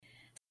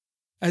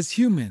As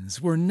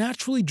humans, we're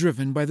naturally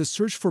driven by the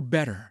search for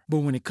better.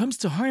 But when it comes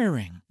to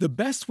hiring, the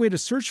best way to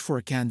search for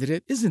a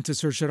candidate isn't to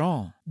search at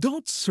all.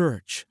 Don't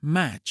search,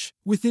 match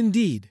with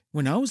Indeed.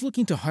 When I was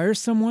looking to hire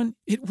someone,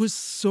 it was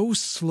so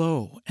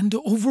slow and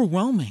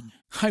overwhelming.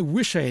 I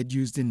wish I had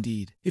used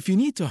Indeed. If you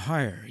need to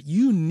hire,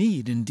 you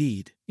need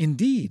Indeed.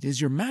 Indeed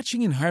is your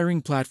matching and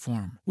hiring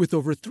platform with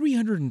over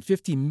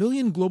 350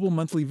 million global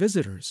monthly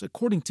visitors,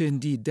 according to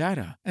Indeed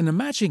data, and a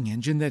matching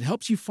engine that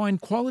helps you find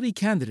quality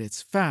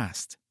candidates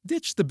fast.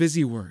 Ditch the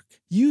busy work.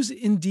 Use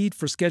Indeed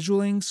for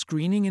scheduling,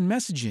 screening, and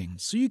messaging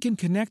so you can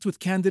connect with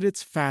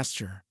candidates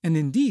faster. And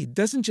Indeed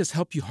doesn't just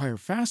help you hire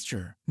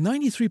faster.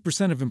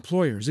 93% of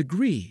employers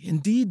agree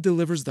Indeed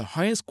delivers the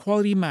highest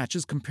quality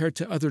matches compared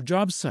to other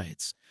job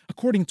sites,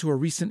 according to a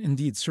recent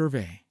Indeed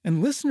survey.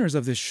 And listeners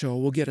of this show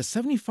will get a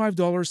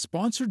 $75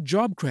 sponsored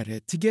job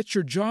credit to get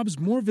your jobs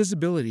more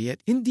visibility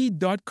at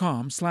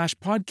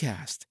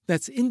Indeed.com/podcast.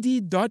 That's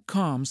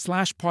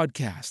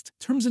Indeed.com/podcast.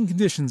 Terms and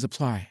conditions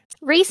apply.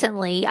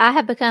 Recently, I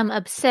have become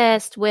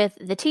obsessed with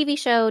the TV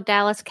show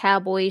Dallas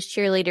Cowboys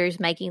Cheerleaders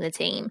Making the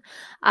Team.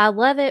 I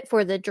love it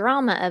for the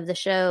drama of the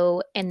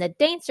show, and the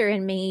dancer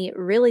in me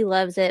really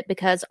loves it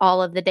because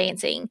all of the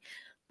dancing.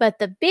 But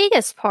the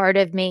biggest part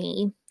of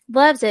me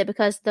loves it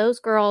because those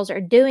girls are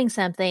doing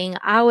something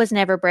I was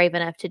never brave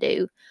enough to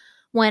do.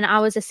 When I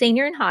was a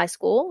senior in high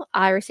school,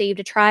 I received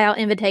a tryout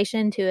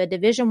invitation to a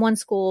Division I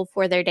school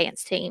for their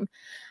dance team.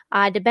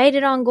 I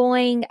debated on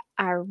going.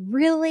 I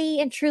really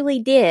and truly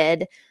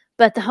did.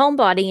 But the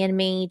homebody in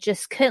me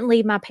just couldn't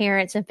leave my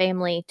parents and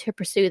family to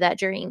pursue that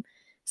dream.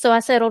 So I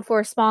settled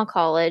for a small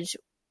college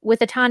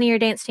with a tinier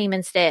dance team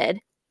instead.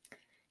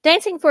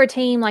 Dancing for a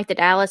team like the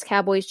Dallas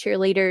Cowboys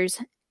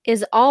Cheerleaders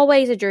is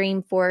always a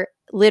dream for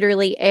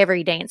literally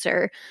every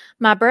dancer.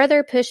 My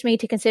brother pushed me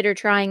to consider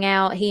trying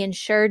out. He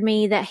assured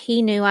me that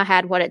he knew I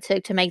had what it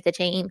took to make the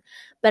team,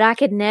 but I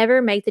could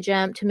never make the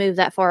jump to move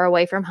that far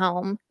away from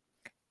home.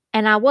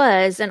 And I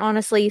was, and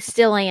honestly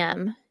still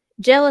am,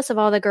 jealous of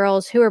all the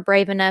girls who are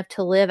brave enough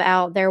to live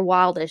out their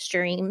wildest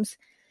dreams.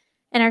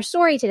 In our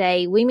story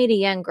today, we meet a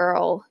young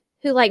girl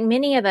who, like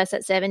many of us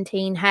at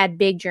 17, had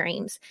big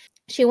dreams.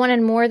 She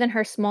wanted more than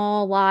her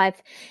small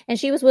life, and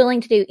she was willing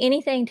to do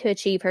anything to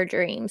achieve her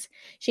dreams.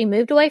 She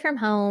moved away from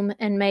home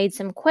and made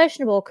some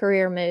questionable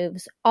career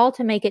moves, all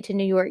to make it to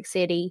New York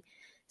City.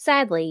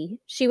 Sadly,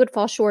 she would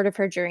fall short of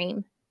her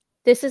dream.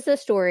 This is the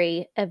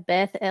story of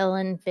Beth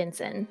Ellen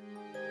Vinson.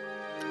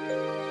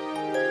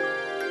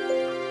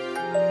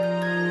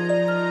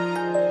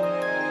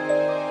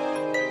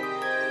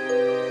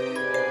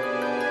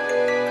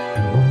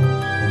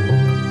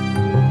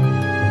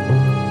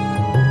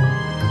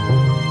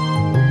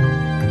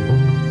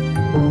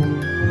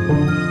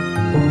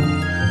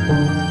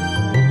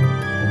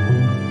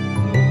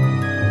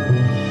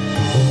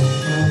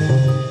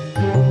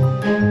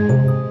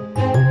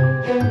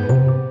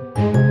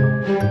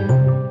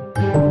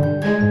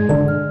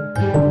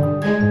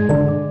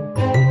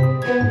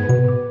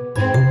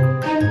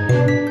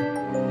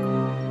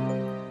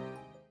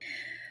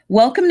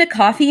 Welcome to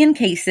Coffee and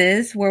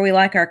Cases, where we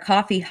like our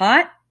coffee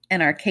hot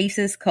and our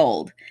cases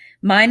cold.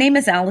 My name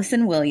is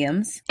Allison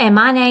Williams. And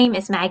my name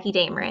is Maggie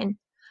Dameron.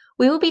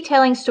 We will be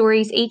telling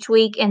stories each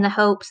week in the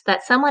hopes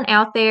that someone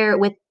out there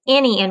with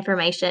any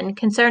information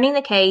concerning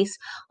the case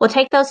will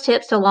take those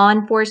tips to law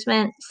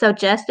enforcement so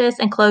justice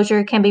and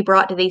closure can be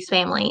brought to these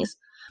families.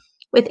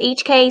 With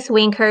each case,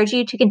 we encourage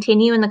you to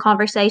continue in the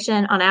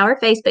conversation on our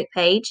Facebook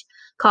page,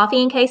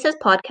 Coffee and Cases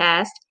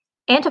Podcast,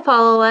 and to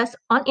follow us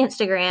on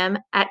Instagram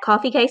at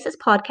Coffee Cases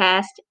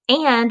Podcast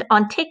and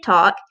on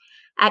TikTok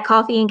at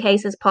Coffee and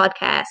Cases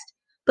Podcast.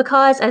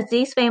 Because, as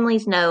these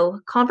families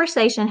know,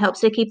 conversation helps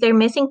to keep their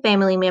missing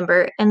family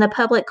member in the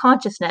public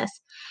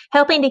consciousness,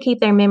 helping to keep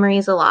their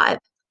memories alive.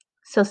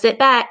 So sit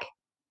back,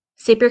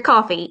 sip your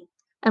coffee,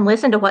 and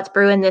listen to what's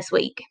brewing this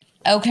week.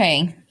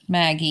 Okay,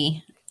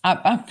 Maggie,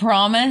 I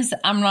promise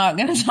I'm not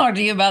going to talk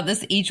to you about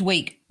this each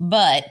week,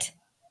 but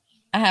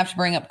I have to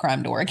bring up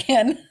Crime Door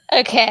again.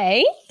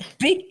 Okay.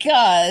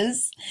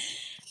 Because,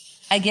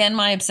 again,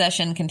 my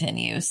obsession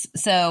continues.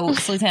 So,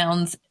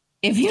 Sleuthhounds,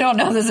 if you don't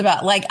know this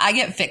about, like, I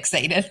get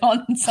fixated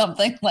on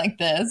something like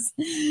this,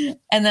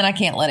 and then I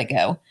can't let it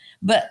go.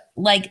 But,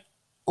 like,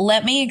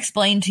 let me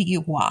explain to you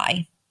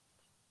why.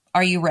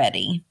 Are you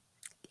ready?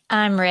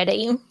 I'm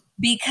ready.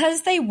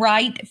 Because they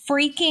write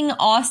freaking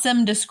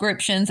awesome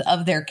descriptions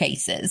of their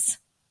cases.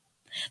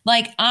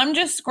 Like, I'm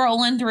just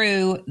scrolling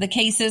through the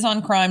cases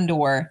on Crime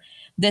Door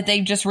that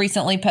they've just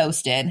recently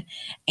posted.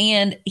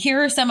 And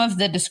here are some of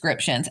the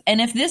descriptions.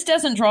 And if this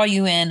doesn't draw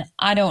you in,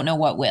 I don't know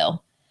what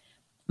will.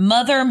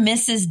 Mother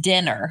misses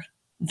dinner,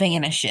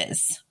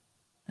 vanishes.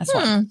 That's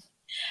one.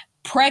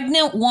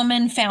 Pregnant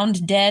woman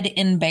found dead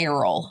in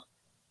barrel.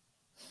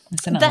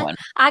 That's another one.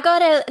 I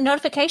got a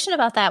notification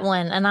about that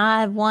one, and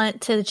I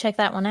want to check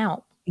that one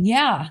out.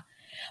 Yeah.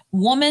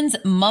 Woman's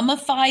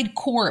mummified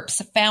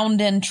corpse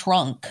found in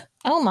trunk.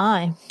 Oh,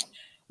 my.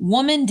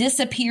 Woman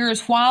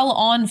disappears while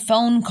on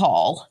phone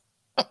call.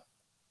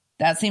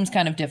 That seems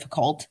kind of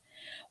difficult.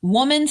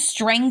 Woman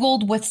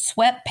strangled with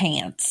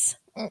sweatpants.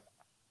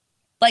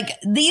 Like,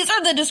 these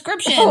are the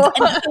descriptions.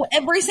 And so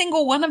every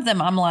single one of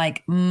them, I'm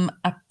like,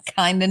 I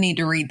kind of need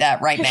to read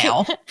that right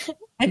now.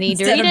 Need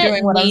to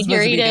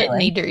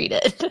read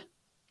it.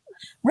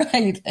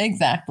 Right,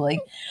 exactly.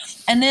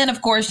 And then,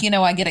 of course,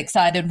 I get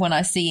excited when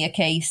I see a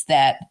case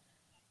that,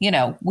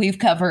 we've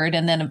covered,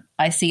 and then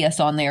I see us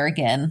on there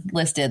again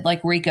listed,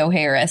 like Rico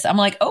Harris. I'm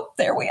like, oh,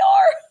 there we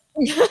are.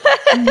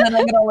 And then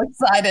I get all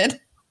excited.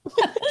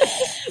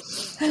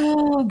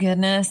 Oh,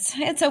 goodness.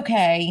 It's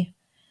okay.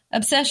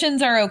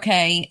 Obsessions are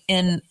okay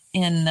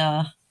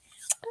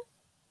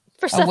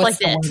for stuff like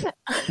this.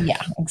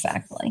 Yeah,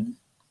 exactly.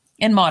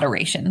 In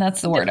moderation.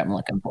 That's the word I'm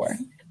looking for.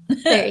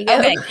 There you go.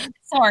 Okay.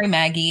 Sorry,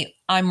 Maggie.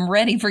 I'm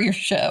ready for your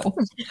show.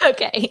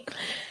 Okay.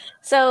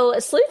 So,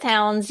 Sleuth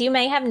Hounds, you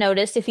may have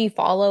noticed if you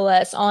follow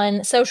us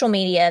on social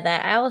media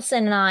that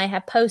Allison and I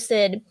have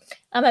posted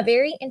a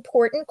very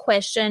important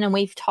question, and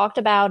we've talked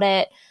about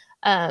it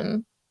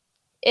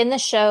in the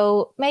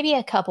show maybe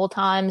a couple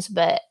times,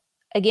 but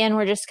again,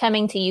 we're just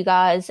coming to you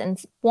guys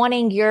and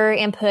wanting your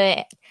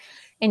input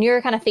and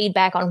your kind of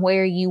feedback on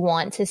where you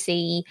want to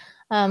see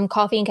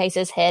Coffee and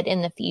Cases head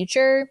in the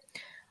future.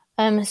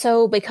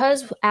 So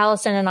because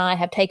Allison and I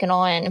have taken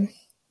on,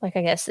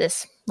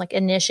 this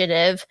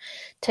initiative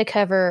to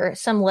cover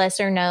some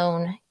lesser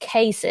known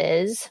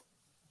cases,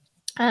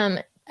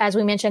 as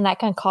we mentioned, that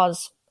can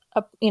pose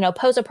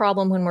a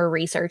problem when we're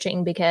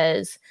researching,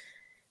 because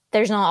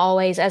there's not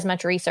always as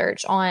much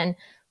research on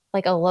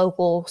like a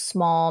local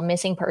small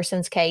missing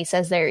persons case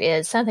as there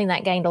is something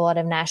that gained a lot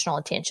of national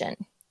attention.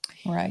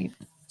 Right.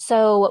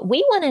 So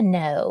we want to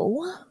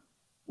know,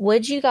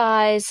 would you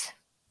guys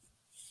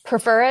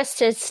prefer us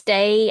to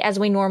stay as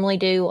we normally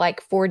do,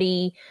 like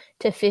 40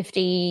 to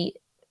 50,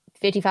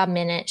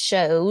 55-minute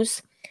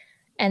shows,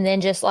 and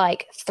then just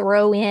like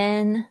throw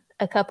in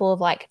a couple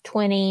of like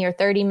 20 or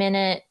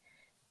 30-minute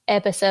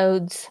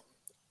episodes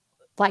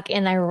like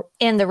in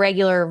the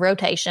regular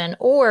rotation?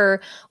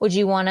 Or would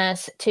you want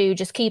us to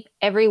just keep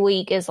every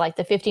week as like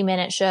the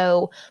 50-minute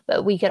show,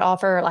 but we could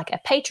offer like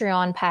a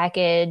Patreon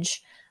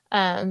package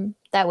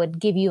that would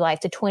give you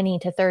like the 20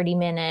 to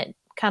 30-minute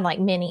kind of like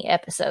mini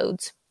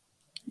episodes?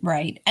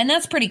 Right. And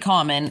that's pretty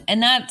common.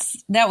 And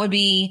that would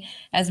be,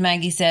 as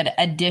Maggie said,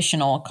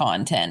 additional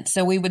content.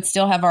 So we would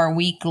still have our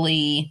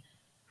weekly,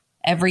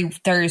 every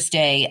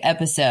Thursday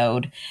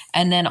episode,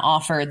 and then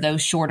offer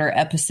those shorter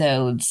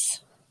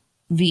episodes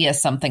via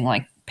something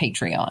like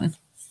Patreon.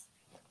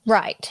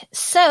 Right.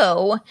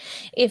 So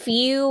if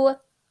you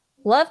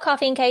love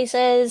Coffee and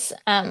Cases,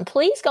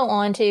 please go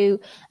on to,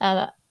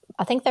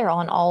 I think they're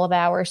on all of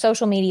our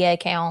social media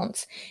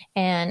accounts,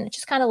 and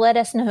just kind of let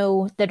us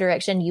know the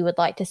direction you would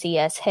like to see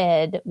us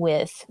head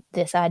with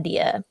this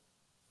idea.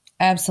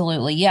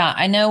 Absolutely. Yeah.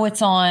 I know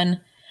it's on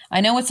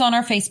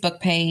our Facebook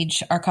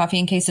page, our Coffee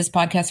and Cases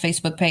podcast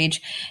Facebook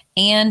page,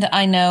 and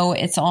I know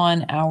it's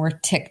on our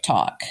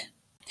TikTok.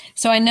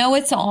 So I know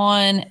it's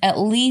on at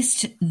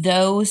least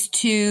those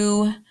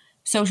two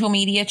social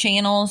media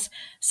channels.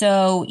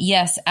 So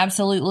yes,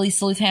 absolutely,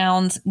 Sleuth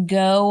Hounds,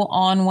 go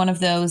on one of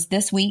those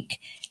this week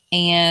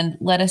and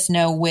let us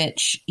know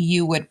which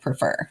you would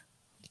prefer.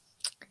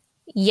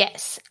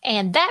 Yes.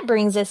 And that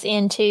brings us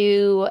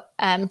into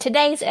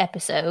today's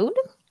episode.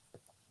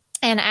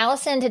 And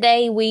Allison,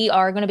 today we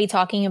are going to be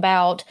talking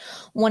about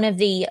one of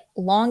the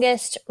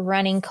longest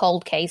running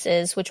cold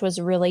cases, which was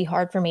really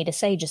hard for me to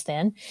say just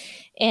then,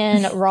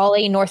 in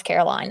Raleigh, North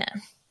Carolina.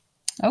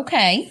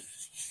 Okay.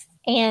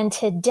 And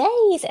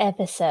today's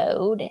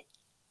episode,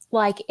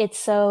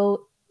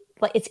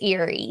 it's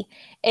eerie.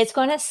 It's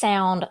going to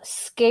sound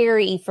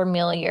scary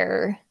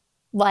familiar,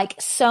 like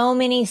so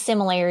many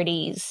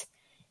similarities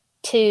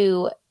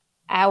to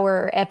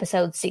our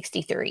episode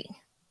 63.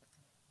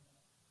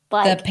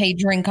 The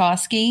Paige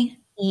Rinkowski?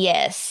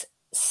 Yes.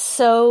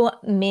 So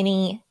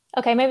many.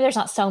 Okay, maybe there's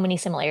not so many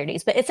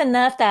similarities, but it's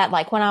enough that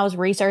like when I was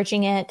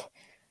researching it,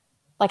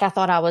 like I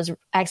thought I was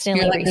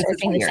accidentally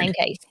researching the same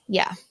case.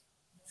 Yeah.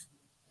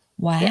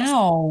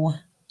 Wow. Yes.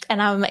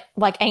 And I'm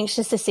like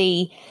anxious to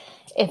see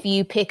if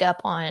you pick up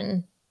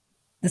on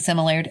the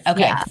similarity.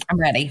 Okay. Yeah. I'm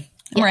ready.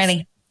 I'm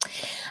ready.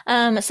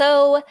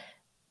 So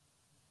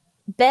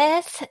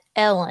Beth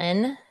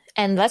Ellen,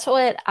 and that's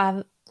what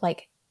I've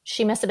like,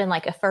 she must have been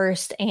like a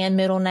first and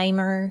middle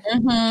namer.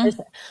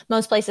 Mm-hmm.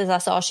 Most places I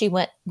saw, she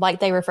went, like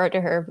they referred to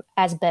her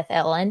as Beth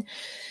Ellen.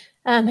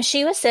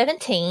 She was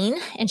 17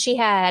 and she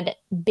had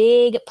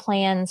big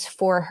plans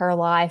for her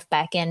life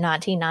back in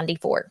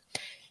 1994.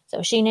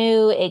 So she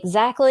knew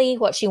exactly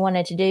what she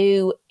wanted to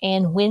do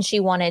and when she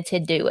wanted to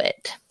do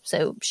it.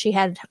 So she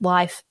had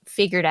life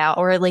figured out,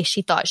 or at least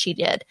she thought she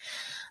did.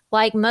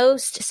 Like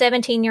most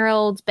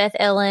 17-year-olds, Beth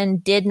Ellen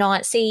did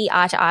not see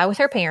eye to eye with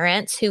her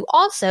parents, who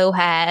also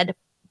had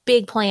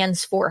big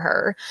plans for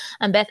her.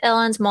 Beth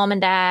Ellen's mom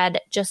and dad,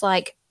 just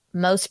like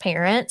most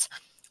parents,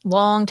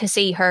 longed to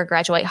see her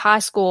graduate high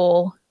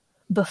school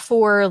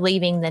before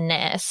leaving the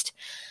nest.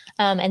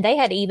 And they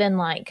had even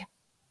like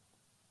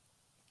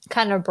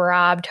kind of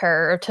bribed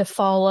her to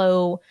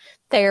follow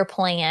their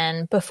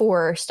plan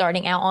before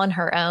starting out on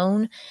her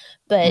own.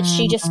 but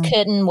she just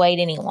couldn't wait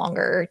any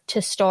longer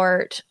to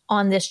start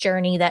on this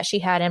journey that she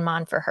had in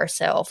mind for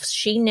herself.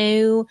 She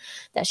knew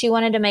that she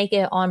wanted to make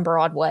it on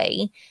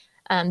Broadway.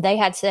 They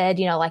had said,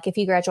 you know, like, if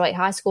you graduate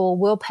high school,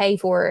 we'll pay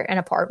for an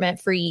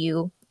apartment for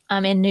you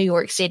in New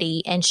York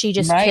City. And she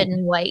just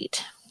couldn't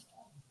wait.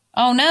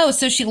 Oh, no.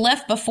 So she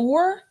left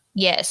before?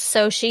 Yes.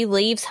 So she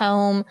leaves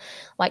home,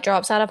 like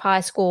drops out of high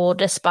school,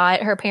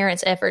 despite her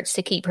parents' efforts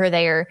to keep her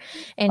there.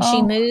 And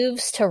she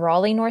moves to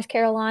Raleigh, North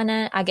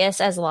Carolina, I guess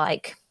as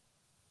like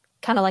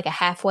kind of like a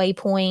halfway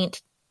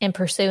point in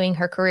pursuing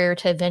her career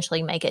to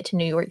eventually make it to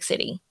New York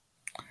City.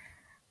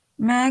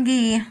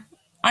 Maggie,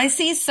 I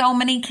see so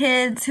many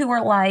kids who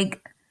are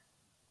like,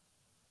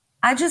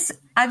 I just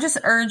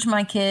urge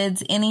my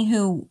kids, any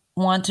who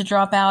want to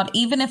drop out,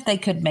 even if they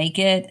could make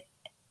it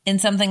in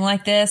something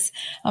like this,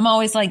 I'm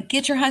always like,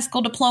 get your high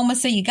school diploma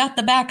so you got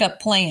the backup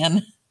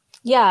plan.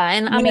 Yeah.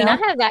 And I mean, I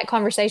have that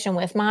conversation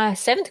with my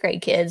 7th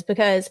grade kids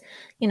because,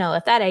 you know,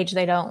 at that age,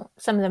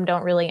 some of them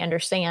don't really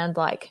understand,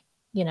 like,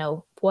 you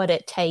know, what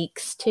it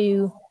takes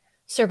to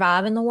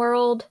survive in the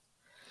world.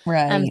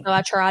 Right. So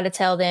I try to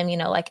tell them, you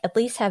know, like, at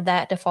least have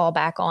that to fall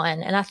back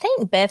on. And I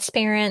think Beth's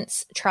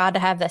parents tried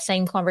to have that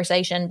same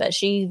conversation, but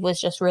she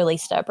was just really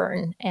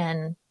stubborn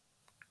and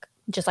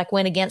just like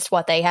went against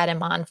what they had in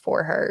mind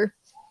for her.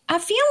 I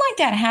feel like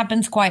that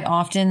happens quite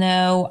often,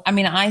 though. I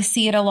mean, I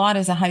see it a lot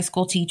as a high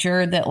school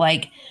teacher that,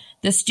 like,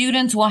 the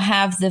students will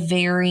have the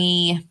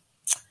very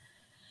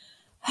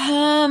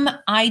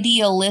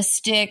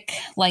idealistic,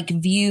 like,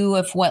 view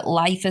of what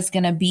life is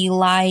going to be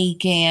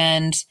like,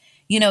 and,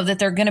 you know, that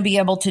they're going to be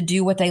able to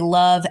do what they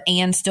love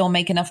and still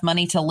make enough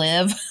money to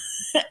live.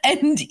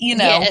 And, you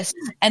know,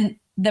 and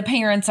the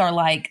parents are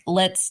like,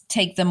 let's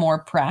take the more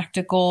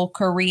practical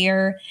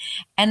career.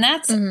 And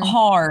that's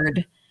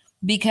hard.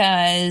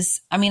 Because,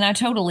 I mean, I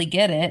totally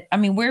get it. I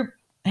mean, we're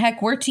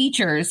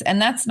teachers,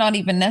 and that's not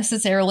even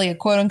necessarily a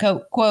quote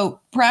unquote,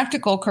 quote,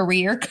 practical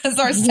career because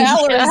our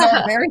salaries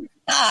are very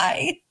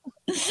high,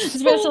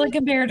 especially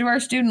compared to our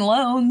student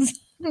loans.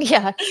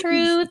 Yeah,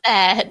 true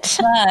that.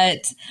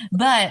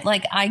 But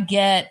like, I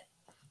get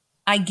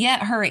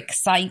her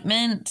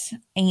excitement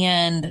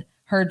and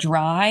her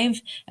drive,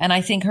 and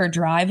I think her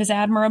drive is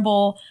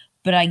admirable.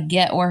 But I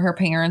get where her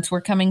parents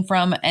were coming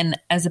from. And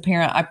as a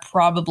parent, I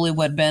probably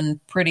would have been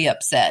pretty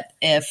upset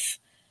if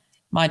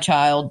my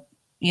child,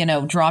 you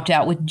know, dropped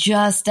out with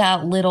just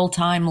that little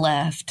time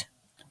left.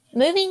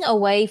 Moving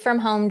away from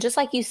home, just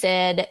like you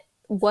said,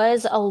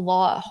 was a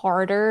lot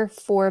harder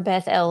for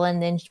Beth Ellen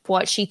than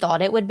what she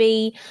thought it would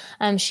be.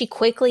 She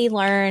quickly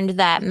learned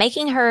that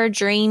making her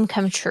dream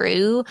come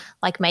true,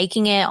 like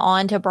making it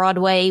onto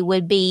Broadway,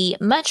 would be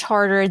much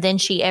harder than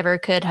she ever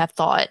could have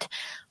thought.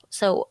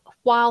 So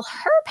while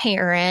her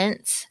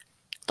parents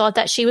thought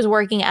that she was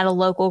working at a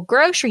local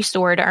grocery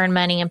store to earn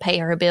money and pay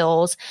her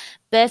bills,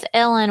 Beth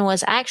Ellen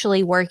was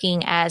actually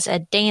working as a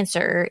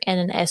dancer in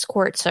an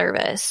escort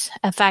service,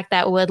 a fact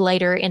that would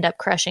later end up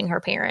crushing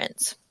her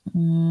parents.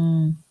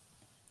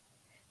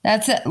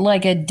 That's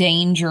like a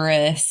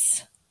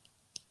dangerous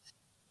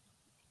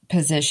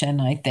position,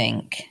 I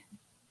think.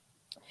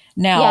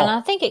 Now, yeah, and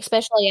I think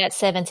especially at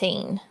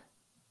 17.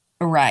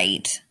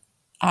 Right.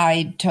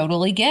 I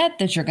totally get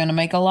that you're going to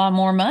make a lot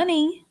more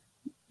money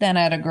than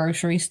at a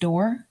grocery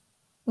store.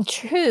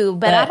 True,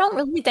 but I don't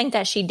really think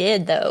that she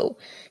did, though,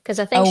 because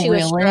I think she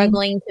was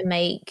struggling to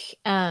make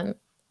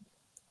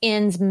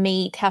ends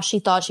meet how she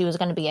thought she was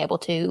going to be able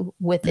to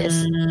with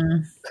this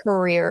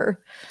career.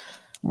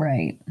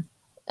 Right.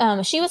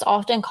 She was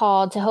often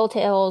called to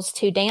hotels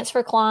to dance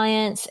for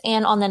clients,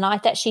 and on the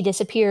night that she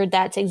disappeared,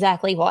 that's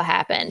exactly what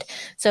happened.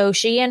 So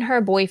she and her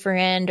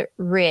boyfriend,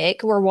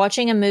 Rick, were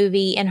watching a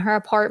movie in her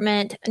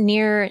apartment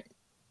near,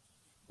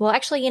 well,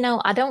 actually, you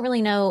know, I don't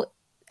really know.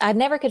 I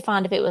never could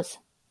find if it was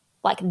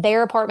like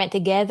their apartment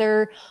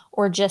together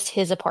or just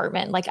his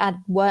apartment. Like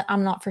I'm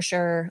not for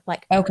sure.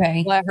 Like,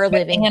 okay, what her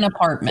living an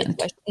apartment.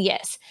 situation.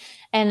 Yes.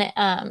 And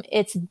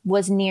it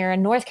was near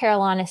North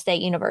Carolina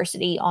State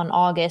University on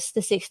August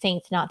the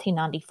 16th,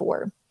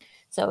 1994.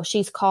 So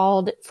she's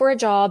called for a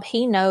job.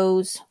 He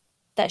knows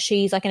that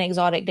she's like an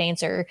exotic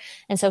dancer.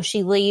 And so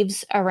she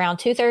leaves around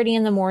 2:30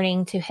 in the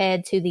morning to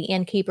head to the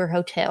Innkeeper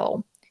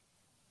Hotel.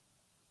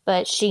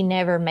 But she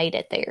never made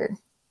it there.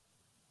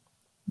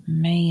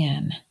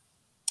 Man.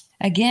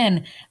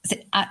 Again,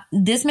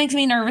 this makes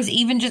me nervous,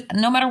 even just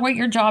no matter what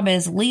your job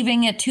is,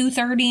 leaving at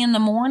 2:30 in the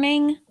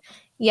morning.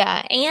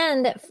 Yeah.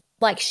 And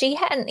like, she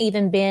hadn't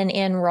even been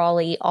in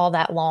Raleigh all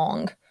that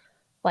long.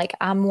 Like,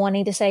 I'm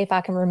wanting to say, if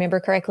I can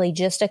remember correctly,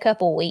 just a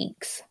couple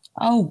weeks.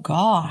 Oh,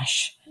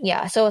 gosh.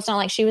 Yeah. So it's not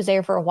like she was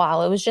there for a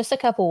while. It was just a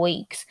couple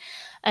weeks.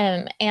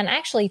 And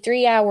actually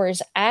 3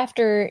 hours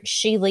after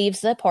she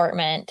leaves the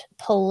apartment,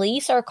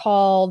 police are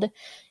called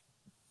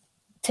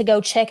to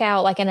go check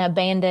out like an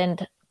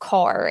abandoned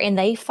car, and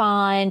they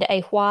find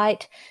a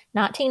white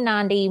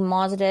 1990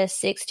 Mazda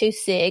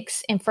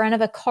 626 in front of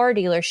a car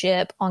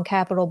dealership on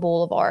Capitol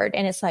Boulevard.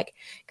 And it's like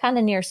kind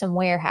of near some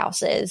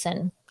warehouses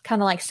and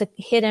kind of like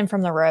hidden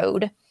from the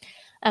road.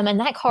 And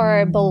that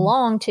car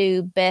belonged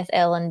to Beth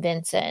Ellen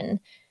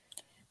Vinson.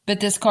 But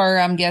this car,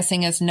 I'm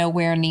guessing, is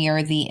nowhere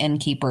near the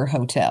Innkeeper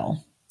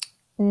Hotel.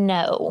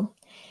 No.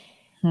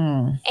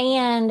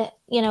 And,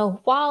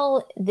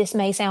 while this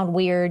may sound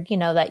weird,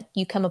 that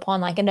you come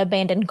upon like an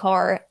abandoned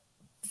car,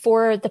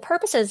 for the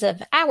purposes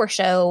of our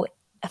show,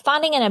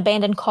 finding an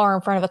abandoned car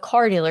in front of a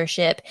car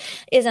dealership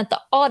isn't the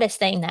oddest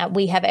thing that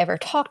we have ever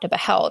talked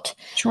about.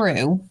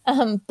 True.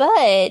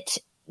 But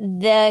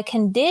the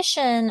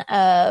condition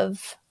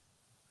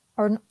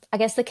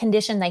the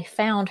condition they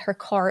found her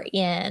car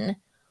in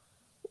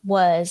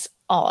was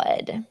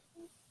odd.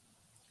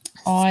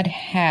 Odd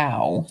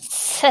how?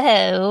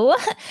 So,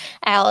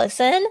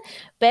 Allison,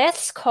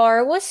 Beth's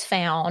car was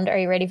found. Are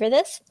you ready for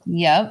this?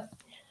 Yep.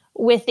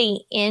 With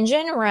the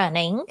engine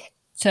running.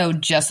 So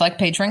just like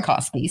Paige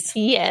Frankowski's.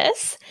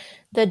 Yes.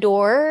 The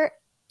door,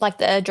 like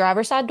the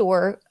driver's side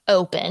door,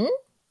 open.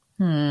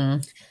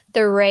 The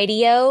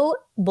radio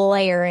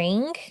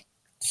blaring.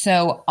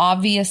 So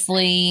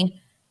obviously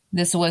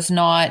this was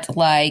not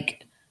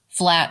like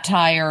flat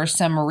tire or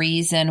some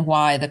reason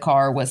why the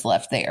car was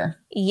left there.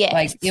 Yes.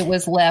 Like it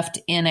was left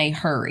in a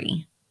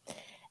hurry.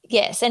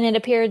 Yes, and it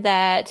appeared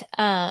that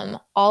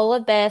all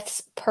of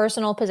Beth's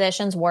personal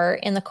possessions were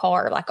in the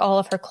car, like all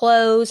of her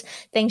clothes,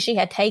 things she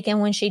had taken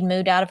when she'd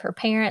moved out of her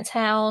parents'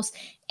 house.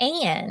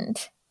 And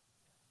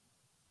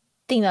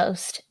the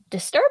most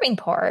disturbing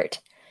part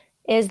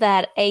is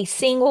that a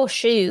single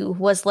shoe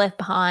was left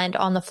behind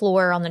on the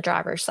floor on the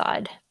driver's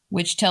side.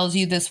 Which tells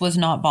you this was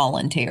not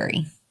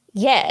voluntary.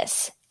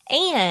 Yes,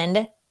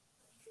 and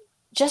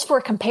just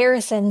for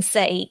comparison's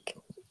sake,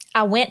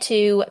 I went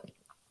to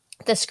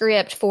the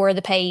script for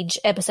the Paige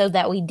episode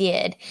that we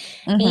did.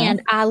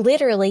 And I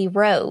literally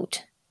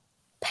wrote,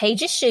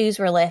 Paige's shoes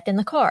were left in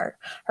the car.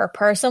 Her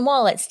purse and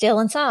wallet still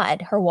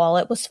inside. Her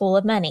wallet was full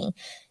of money.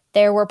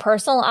 There were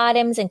personal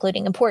items,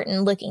 including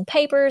important looking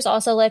papers,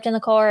 also left in the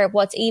car.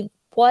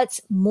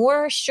 What's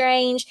more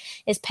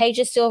strange is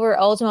Paige's silver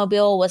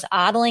Oldsmobile was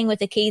idling with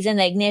the keys in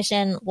the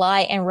ignition,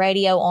 light, and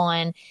radio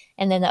on,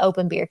 and then the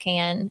open beer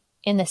can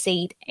in the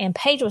seat. And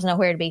Paige was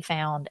nowhere to be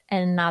found,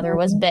 and neither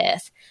was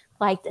Beth.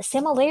 Like, the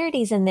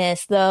similarities in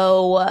this,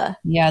 though.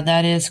 Yeah,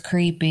 that is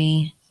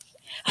creepy.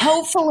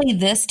 Hopefully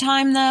this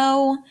time,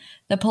 though,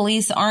 the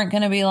police aren't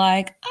going to be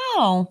like,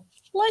 oh,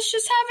 let's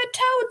just have it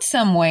towed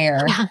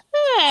somewhere.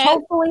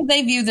 Hopefully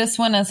they view this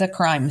one as a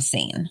crime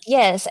scene.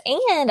 Yes,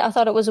 and I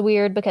thought it was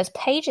weird because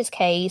Paige's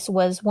case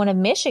was one of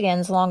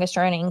Michigan's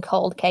longest-running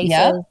cold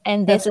cases,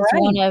 and this is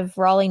one of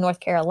Raleigh, North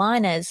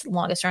Carolina's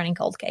longest-running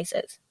cold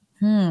cases.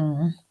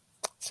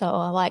 So,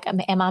 like,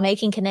 am I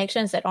making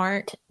connections that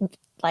aren't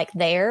like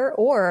there,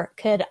 or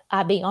could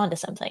I be onto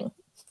something?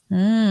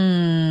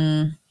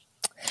 You're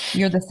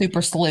the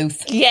super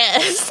sleuth.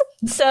 Yes.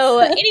 So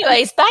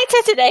anyways, back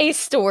to today's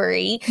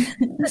story.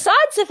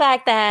 Besides the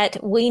fact that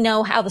we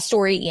know how the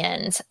story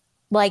ends,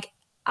 like,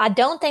 I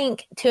don't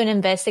think to an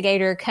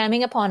investigator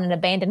coming upon an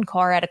abandoned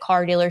car at a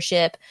car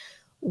dealership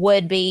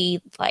would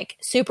be like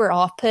super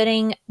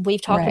off-putting.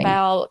 We've talked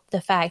about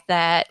the fact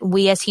that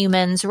we as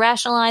humans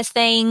rationalize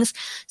things.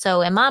 So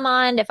in my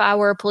mind, if I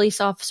were a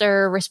police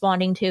officer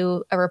responding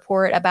to a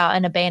report about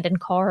an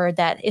abandoned car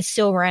that is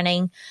still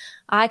running,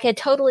 I could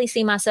totally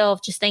see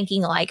myself just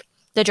thinking like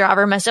the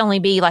driver must only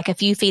be like a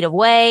few feet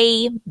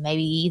away.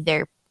 Maybe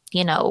they're,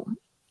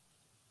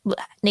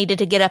 needed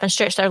to get up and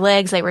stretch their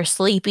legs. They were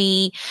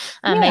sleepy.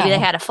 Maybe they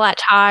had a flat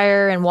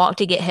tire and walked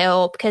to get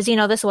help. Because,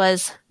 this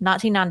was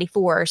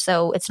 1994.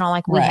 So it's not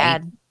like we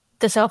had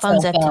the cell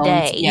phones of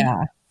today.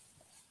 Yeah.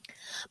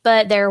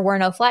 But there were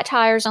no flat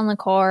tires on the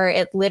car.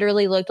 It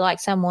literally looked like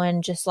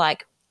someone just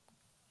like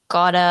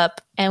got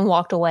up and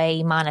walked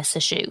away minus a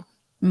shoe.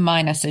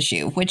 Minus a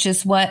shoe, which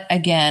is what,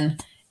 again,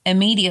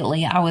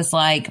 immediately I was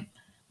like,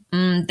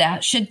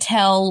 that should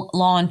tell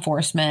law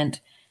enforcement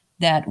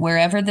that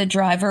wherever the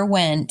driver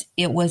went,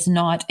 it was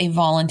not a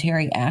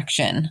voluntary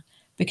action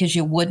because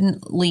you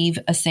wouldn't leave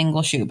a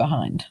single shoe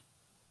behind.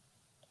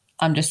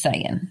 I'm just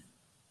saying.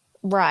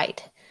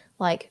 Right.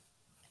 Like,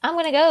 I'm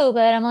going to go,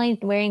 but I'm only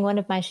wearing one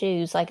of my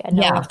shoes. Like,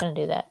 no one's going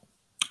to do that.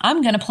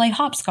 I'm going to play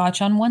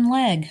hopscotch on one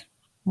leg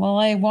while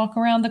I walk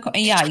around the car.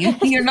 Yeah,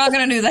 you're not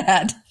going to do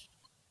that.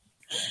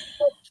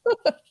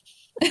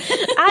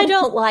 I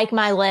don't like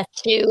my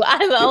left shoe.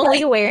 I'm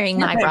only wearing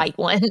my right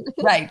one.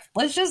 Right.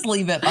 Let's just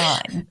leave it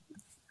behind.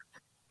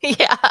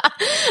 Yeah.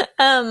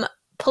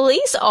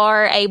 Police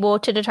are able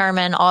to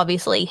determine,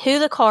 obviously, who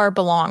the car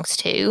belongs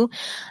to.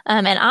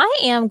 And I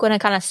am going to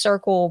kind of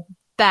circle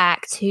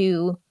back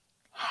to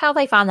how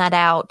they find that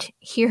out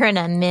here in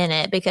a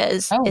minute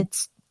because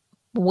it's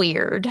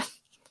weird.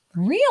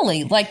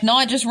 Really? Like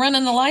not just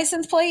running the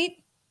license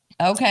plate?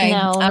 Okay.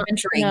 No, I'm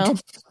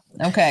intrigued.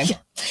 No. Okay.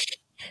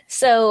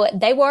 So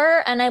they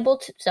were unable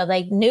to, so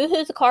they knew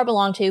who the car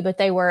belonged to, but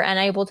they were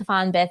unable to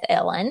find Beth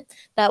Ellen.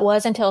 That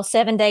was until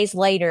 7 days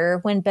later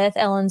when Beth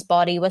Ellen's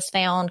body was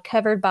found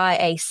covered by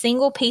a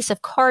single piece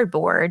of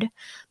cardboard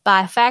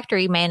by a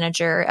factory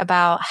manager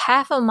about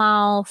half a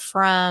mile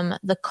from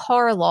the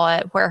car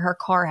lot where her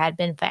car had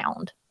been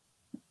found.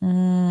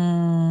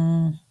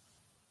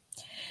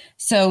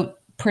 So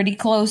pretty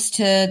close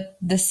to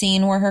the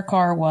scene where her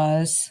car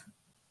was.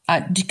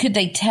 Could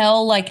they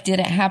tell, like, did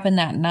it happen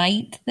that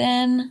night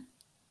then?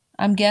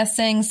 I'm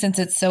guessing, since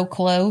it's so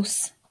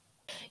close.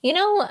 You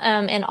know,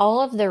 in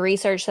all of the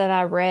research that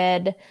I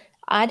read,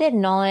 I did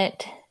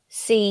not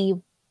see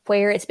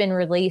where it's been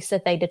released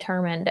that they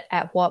determined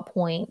at what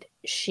point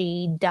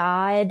she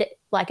died,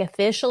 like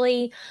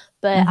officially.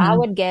 But I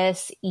would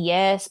guess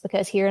yes,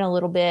 because here in a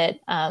little bit,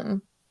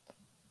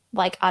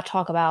 like I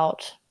talk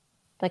about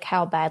like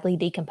how badly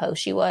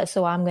decomposed she was.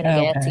 So I'm going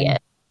to guess Okay. yes.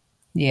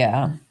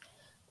 Yeah.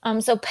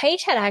 So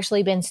Paige had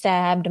actually been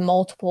stabbed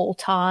multiple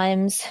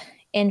times.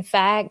 In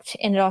fact,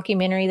 in a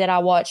documentary that I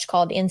watched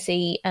called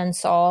NC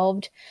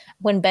Unsolved,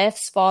 when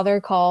Beth's father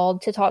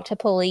called to talk to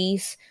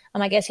police,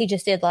 I guess he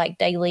just did like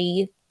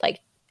daily like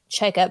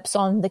checkups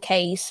on the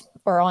case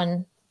or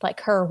on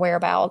like her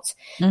whereabouts.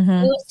 He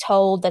was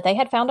told that they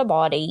had found a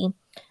body,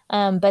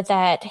 but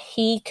that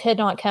he could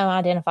not come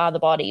identify the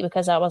body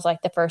because that was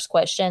like the first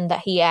question that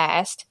he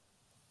asked.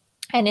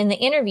 And in the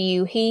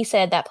interview, he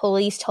said that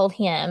police told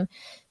him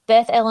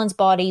Beth Ellen's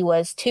body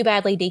was too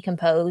badly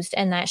decomposed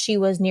and that she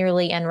was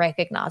nearly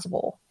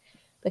unrecognizable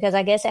because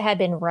I guess it had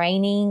been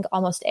raining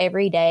almost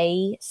every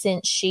day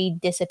since she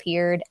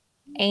disappeared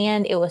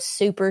and it was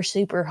super,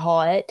 super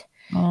hot.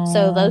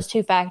 So those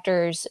two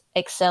factors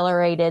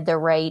accelerated the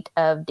rate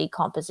of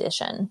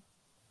decomposition.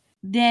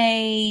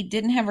 They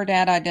didn't have her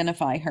dad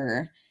identify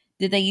her.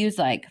 Did they use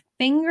like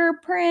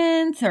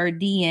fingerprints or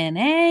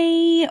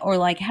DNA, or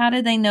like how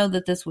did they know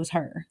that this was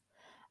her?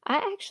 I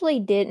actually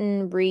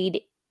didn't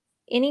read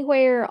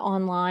anywhere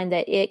online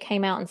that it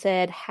came out and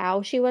said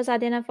how she was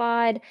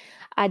identified.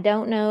 I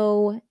don't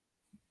know.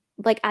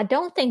 Like, I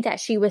don't think that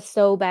she was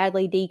so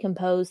badly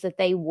decomposed that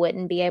they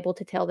wouldn't be able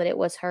to tell that it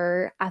was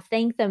her. I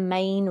think the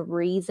main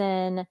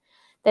reason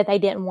that they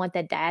didn't want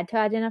the dad to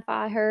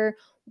identify her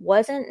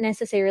wasn't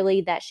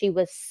necessarily that she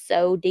was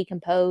so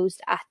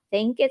decomposed. I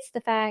think it's the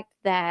fact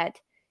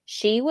that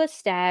she was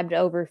stabbed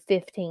over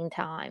 15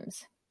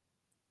 times.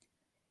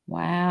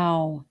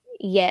 Wow.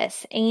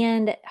 Yes,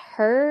 and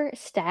her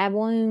stab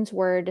wounds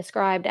were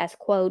described as,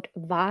 quote,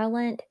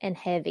 violent and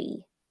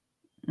heavy.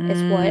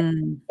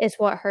 Is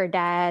what her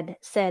dad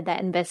said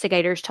that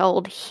investigators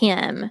told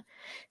him.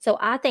 So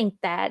I think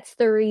that's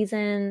the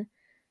reason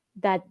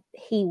that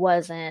he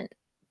wasn't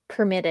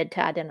permitted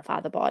to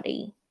identify the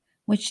body.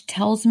 Which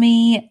tells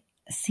me,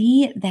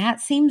 see,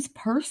 that seems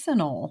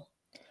personal.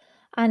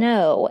 I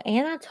know.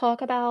 And I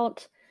talk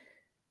about,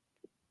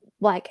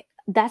 like,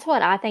 that's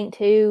what I think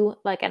too.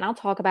 Like, and I'll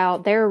talk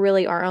about there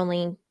really are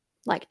only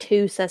like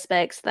two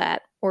suspects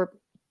that, or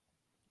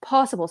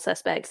possible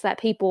suspects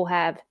that people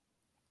have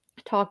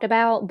talked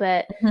about,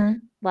 but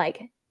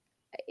like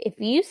if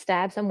you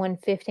stab someone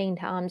 15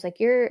 times, like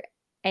you're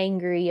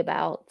angry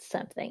about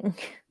something.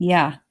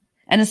 Yeah.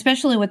 And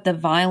especially with the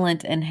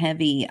violent and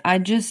heavy, I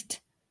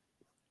don't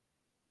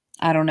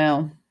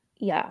know.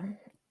 Yeah.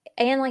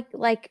 And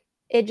like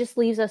it just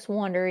leaves us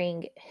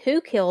wondering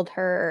who killed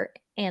her,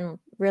 and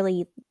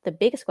really the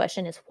biggest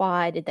question is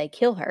why did they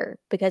kill her?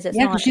 Because it's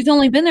not, she's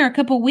only been there a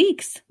couple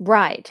weeks.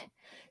 right.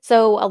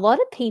 So a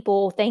lot of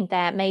people think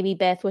that maybe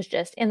Beth was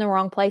just in the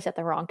wrong place at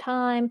the wrong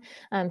time.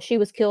 She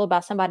was killed by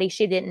somebody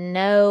she didn't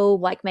know.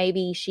 Like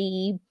maybe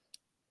she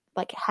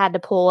like had to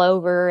pull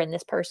over and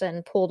this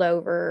person pulled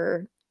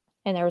over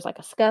and there was like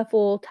a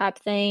scuffle type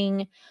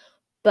thing.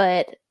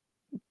 But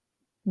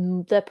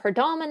the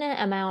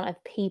predominant amount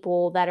of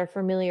people that are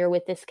familiar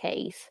with this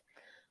case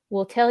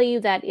will tell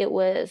you that it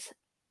was,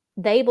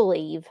 they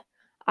believe,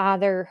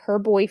 either her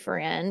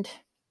boyfriend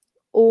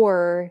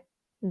or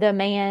the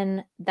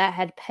man that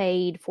had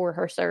paid for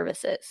her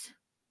services.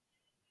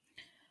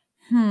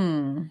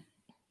 I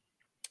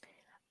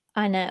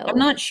know. I'm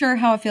not sure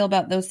how I feel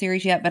about those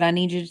theories yet, but I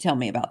need you to tell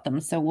me about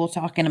them. So we'll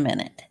talk in a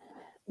minute.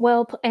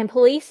 Well, and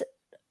police,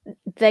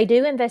 they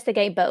do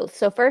investigate both.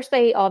 So first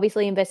they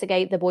obviously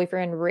investigate the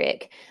boyfriend,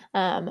 Rick.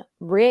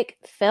 Rick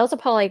fails a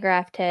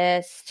polygraph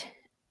test.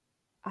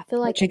 I feel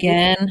like Which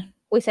again,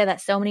 we say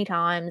that so many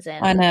times.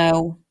 And I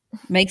know.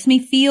 Makes me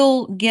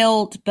feel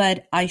guilt,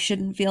 but I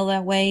shouldn't feel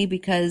that way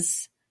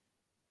because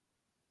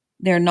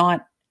they're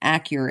not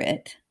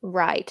accurate.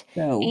 Right.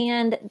 So.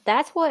 And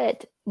that's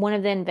what one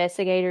of the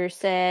investigators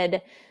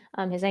said.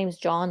 His name's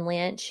John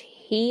Lynch.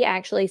 He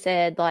actually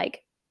said,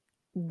 like,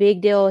 big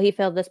deal. He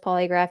failed this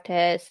polygraph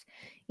test.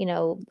 You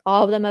know,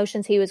 all of the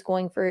emotions he was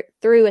going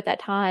through at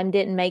that time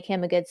didn't make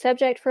him a good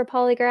subject for a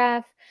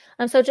polygraph.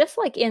 So just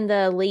like in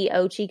the Lee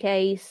Ochi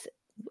case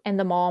and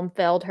the mom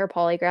failed her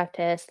polygraph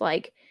test,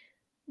 like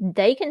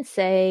they can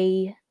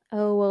say,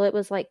 oh, well, it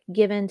was like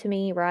given to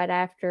me right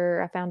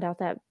after I found out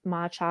that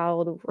my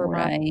child or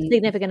my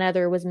significant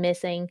other was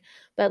missing.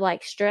 But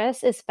like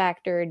stress is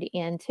factored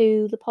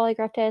into the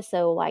polygraph test.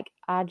 So like,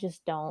 I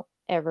just don't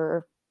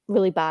ever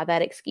really buy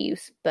that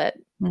excuse, but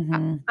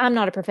I'm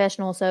not a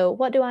professional. So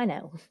what do I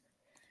know?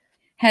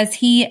 Has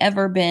he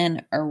ever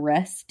been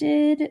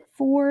arrested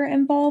for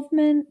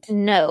involvement?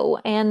 No.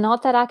 And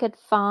not that I could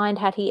find,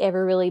 had he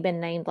ever really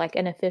been named like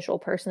an official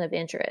person of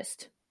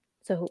interest.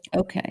 So,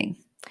 okay.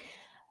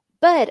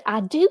 But I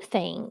do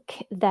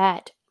think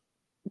that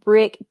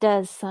Rick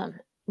does some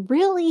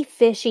really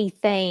fishy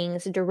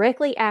things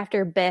directly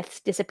after Beth's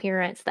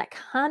disappearance that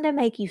kind of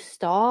make you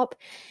stop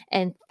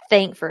and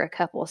think for a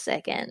couple of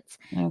seconds.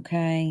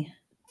 Okay.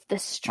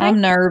 The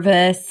I'm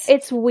nervous.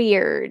 It's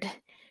weird.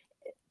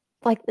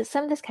 Like,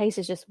 some of this case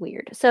is just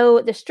weird.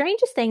 So the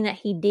strangest thing that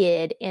he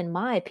did, in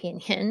my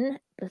opinion,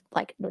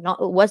 like,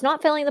 was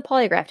not failing the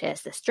polygraph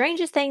test. The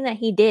strangest thing that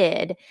he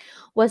did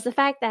was the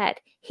fact that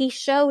he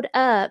showed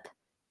up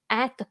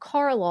at the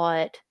car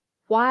lot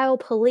while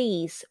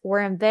police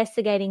were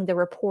investigating the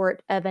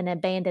report of an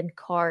abandoned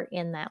car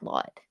in that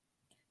lot.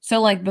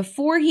 So, like,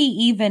 before he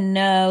even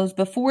knows,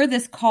 before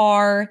this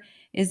car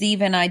is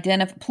even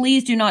identified,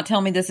 please do not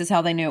tell me this is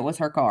how they knew it was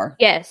her car.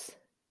 Yes,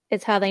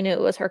 it's how they knew it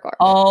was her car.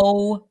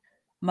 Oh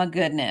my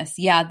goodness.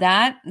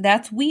 Yeah,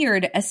 that's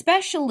weird,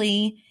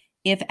 especially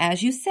if,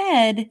 as you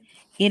said,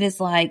 it is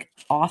like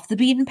off the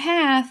beaten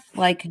path,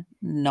 like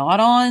not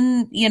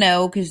on,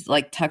 because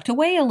like tucked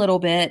away a little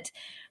bit.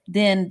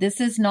 Then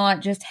this is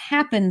not just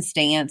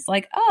happenstance.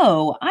 Like,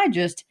 oh, I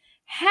just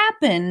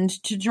happened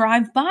to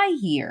drive by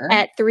here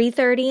at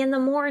 3:30 in the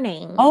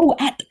morning. Oh,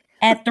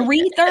 at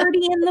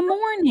 3:30 in the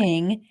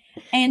morning,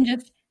 and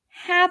just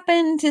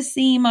happened to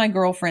see my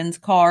girlfriend's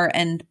car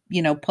and,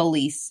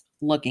 police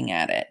looking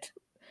at it.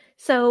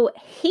 So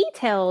he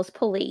tells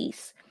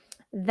police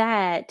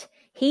that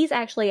he's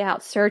actually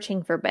out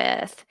searching for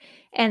Beth,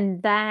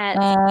 and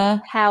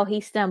that's how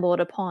he stumbled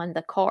upon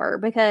the car,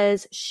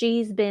 because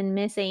she's been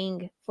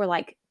missing for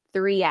like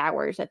 3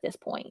 hours at this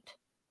point.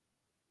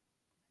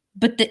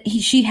 But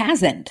she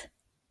hasn't.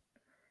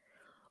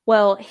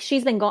 Well,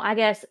 she's been gone. I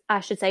guess I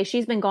should say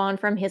she's been gone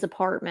from his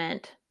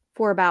apartment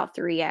for about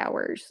 3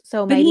 hours.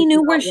 So but maybe he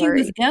knew where she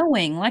was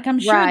going. Like, I'm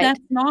sure that's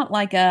not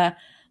like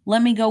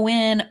let me go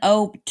in.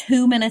 Oh,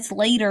 2 minutes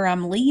later,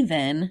 I'm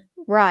leaving.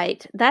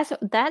 Right. That's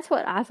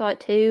what I thought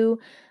too.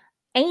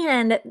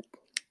 And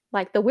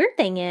like, the weird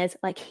thing is,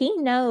 like, he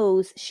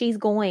knows she's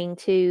going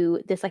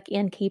to this like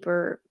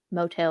innkeeper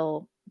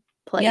motel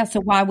place. Yeah.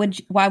 So why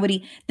would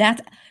he?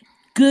 That's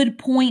good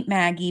point,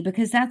 Maggie,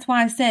 because that's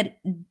why I said,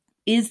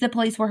 is the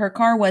place where her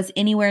car was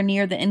anywhere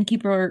near the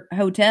innkeeper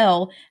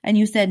hotel? And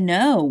you said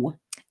no.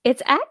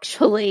 It's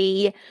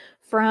actually,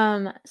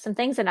 from some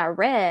things that I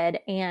read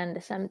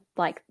and some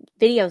like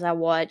videos I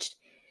watched,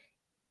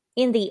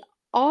 in the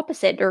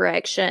opposite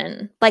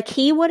direction. Like,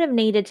 he would have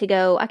needed to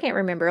go, I can't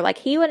remember, like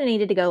he would have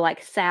needed to go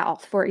like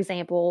south, for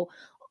example,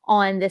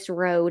 on this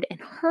road,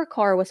 and her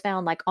car was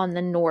found like on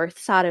the north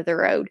side of the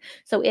road.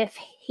 So if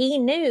he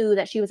knew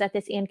that she was at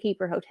this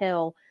innkeeper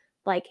hotel,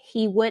 like,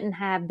 he wouldn't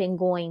have been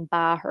going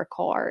by her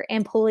car.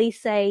 And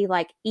police say,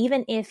 like,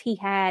 even if he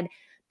had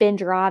been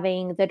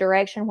driving the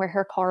direction where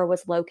her car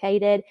was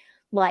located,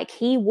 like,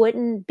 he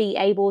wouldn't be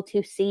able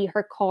to see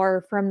her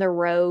car from the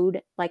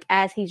road, like,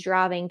 as he's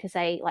driving, to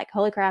say, like,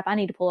 holy crap, I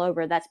need to pull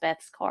over. That's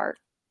Beth's car.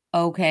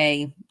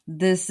 Okay.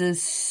 This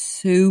is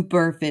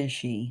super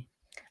fishy.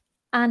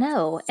 I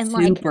know. And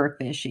super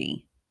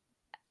fishy.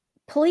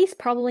 Police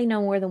probably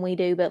know more than we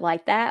do, but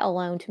like, that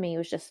alone to me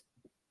was just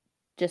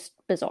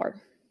bizarre.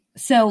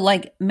 So,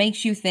 like,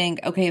 makes you think,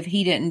 okay, if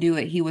he didn't do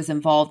it, he was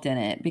involved in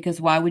it. Because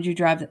why would you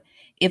drive?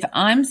 If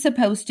I'm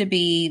supposed to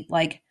be,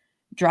 like,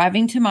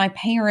 driving to my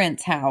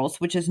parents'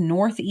 house, which is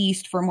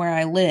northeast from where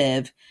I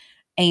live,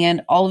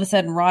 and all of a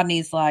sudden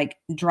Rodney's, like,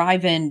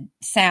 driving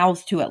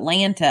south to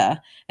Atlanta,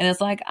 and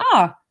it's like,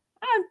 I'm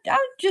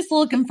just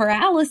looking for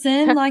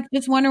Allison, like,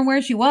 just wondering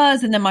where she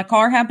was, and then my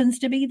car happens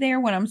to be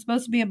there when I'm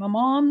supposed to be at my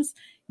mom's.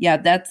 Yeah,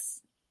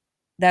 that's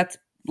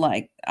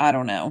like, I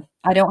don't know.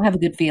 I don't have a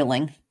good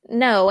feeling.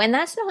 No, and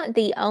that's not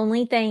the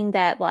only thing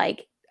that,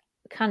 like,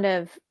 kind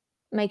of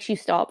makes you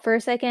stop for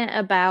a second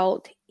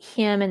about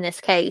him in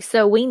this case.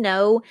 So we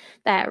know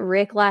that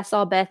Rick last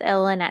saw Beth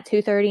Ellen at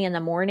 2:30 in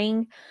the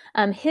morning.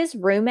 His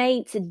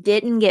roommates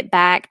didn't get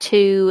back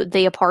to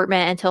the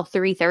apartment until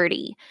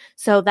 3:30.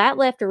 So that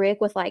left Rick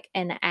with like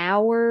an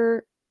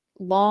hour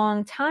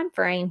long time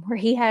frame where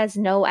he has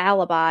no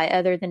alibi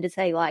other than to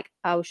say, like,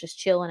 I was just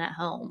chilling at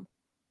home.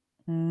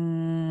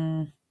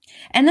 And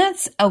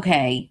that's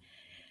okay.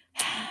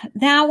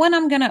 That one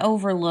I'm going to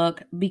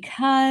overlook,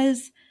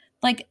 because,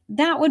 like,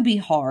 that would be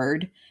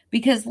hard.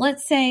 Because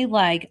let's say,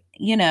 like,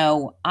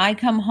 I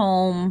come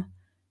home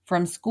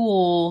from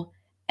school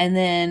and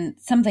then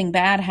something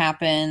bad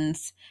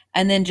happens.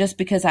 And then just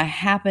because I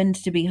happened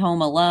to be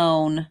home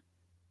alone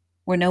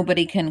where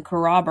nobody can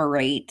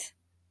corroborate.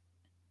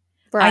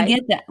 Right. I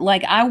get that.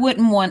 Like, I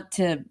wouldn't want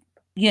to,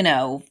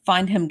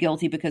 find him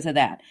guilty because of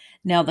that.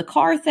 Now, the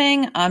car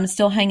thing, I'm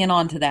still hanging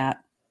on to that.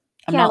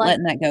 I'm not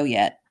letting that go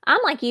yet. I'm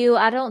like you.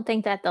 I don't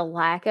think that the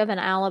lack of an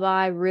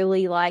alibi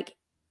really, like,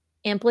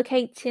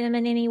 implicates him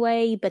in any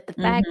way, but the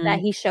fact that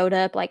he showed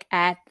up, like,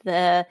 at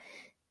the,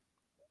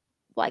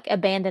 like,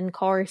 abandoned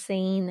car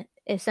scene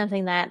is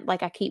something that,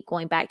 like, I keep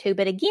going back to.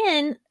 But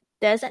again,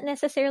 doesn't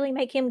necessarily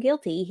make him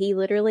guilty. He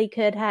literally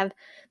could have,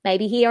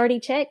 maybe he already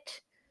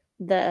checked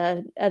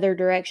the other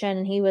direction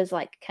and he was,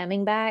 like,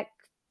 coming back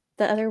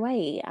the other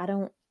way. I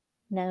don't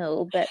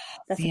know, but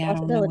that's a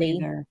possibility.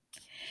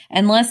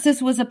 Unless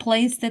this was a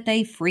place that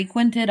they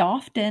frequented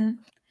often.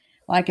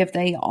 Like if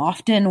they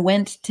often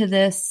went to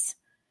this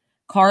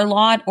car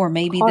lot, or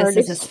maybe this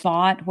is a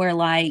spot where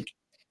like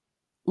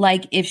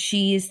if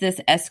she's this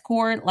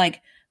escort,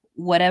 like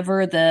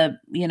whatever the,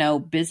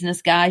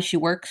 business guy she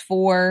works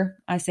for,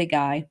 I say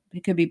guy,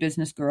 it could be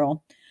business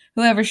girl,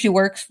 whoever she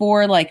works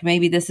for, like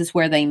maybe this is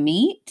where they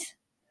meet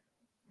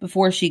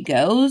before she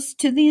goes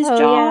to these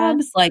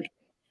jobs. Yeah. Like,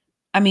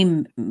 I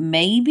mean,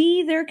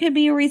 maybe there could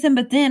be a reason,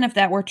 but then if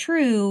that were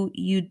true,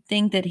 you'd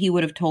think that he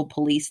would have told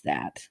police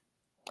that.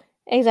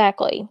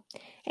 Exactly.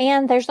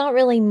 And there's not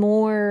really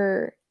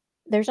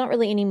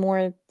any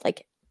more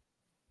like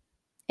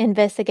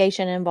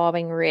investigation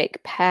involving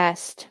Rick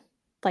past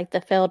like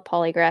the failed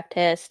polygraph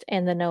test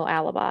and the no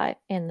alibi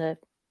and the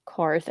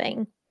car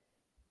thing.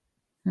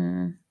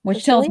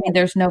 Which tells me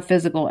there's no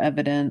physical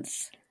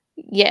evidence.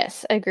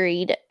 Yes,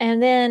 agreed.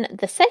 And then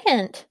the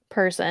second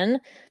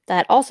person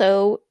that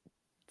also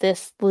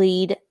this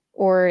lead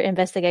or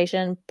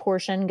investigation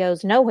portion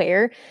goes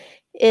nowhere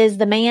is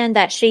the man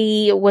that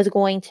she was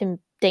going to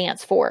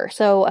dance for.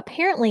 So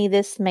apparently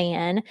this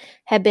man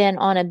had been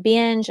on a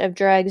binge of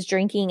drugs,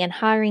 drinking, and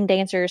hiring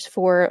dancers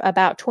for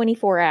about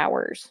 24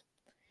 hours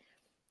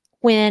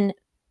when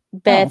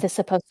Beth is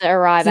supposed to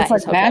arrive at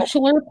his hotel.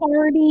 Bachelor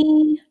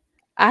party?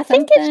 I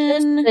think it's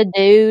just the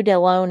dude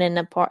alone in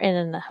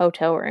the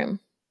hotel room.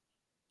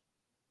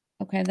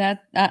 Okay,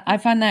 that I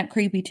find that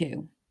creepy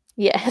too.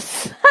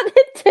 Yes, I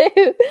did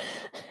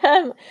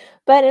too.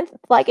 But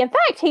in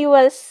fact, he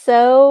was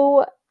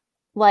so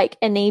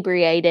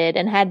inebriated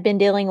and had been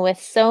dealing with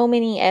so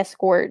many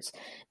escorts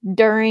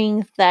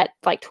during that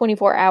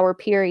 24-hour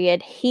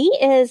period. He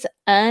is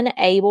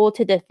unable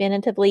to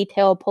definitively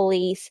tell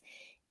police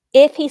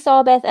if he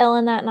saw Beth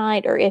Ellen that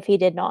night or if he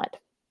did not.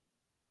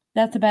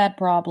 That's a bad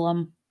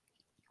problem.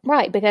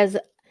 Right, because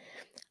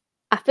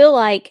I feel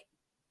like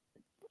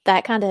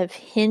that kind of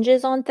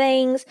hinges on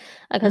things.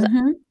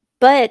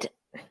 But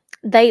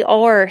they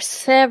are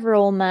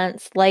several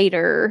months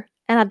later,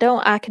 and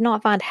I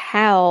cannot find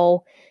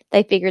how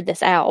they figured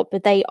this out,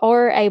 but they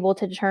are able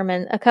to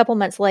determine a couple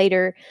months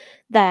later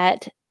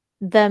that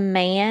the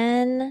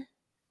man,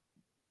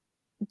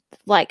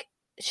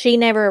 she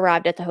never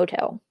arrived at the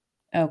hotel.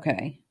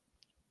 Okay.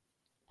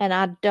 And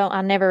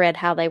I never read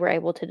how they were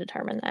able to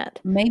determine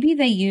that. Maybe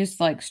they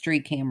used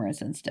street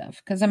cameras and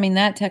stuff. Because, I mean,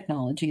 that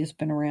technology has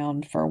been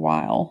around for a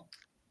while.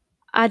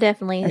 I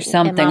definitely. Or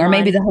something. Or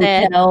maybe the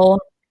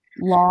hotel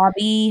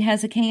lobby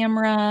has a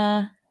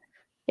camera.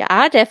 Yeah,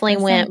 I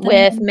definitely went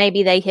with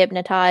maybe they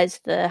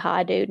hypnotized the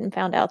high dude and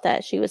found out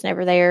that she was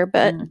never there.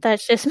 But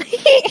that's just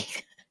me.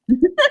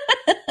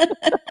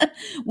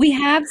 We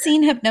have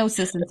seen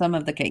hypnosis in some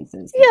of the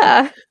cases.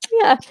 Yeah.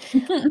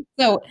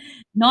 So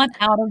not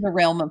out of the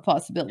realm of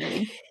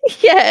possibility.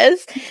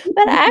 Yes.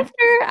 But after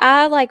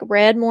I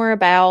read more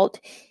about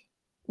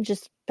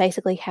just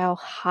basically how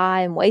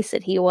high and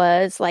wasted he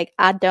was,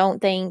 I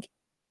don't think,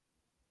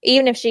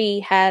 even if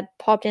she had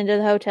popped into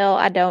the hotel,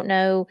 I don't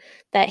know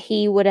that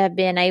he would have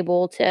been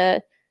able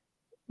to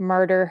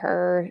murder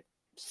her.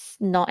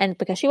 And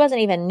because she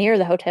wasn't even near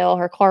the hotel,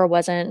 her car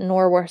wasn't,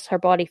 nor was her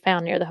body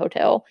found near the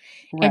hotel.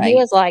 Right. And he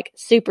was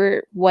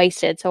super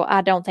wasted, so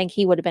I don't think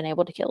he would have been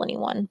able to kill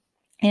anyone.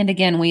 And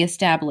again, we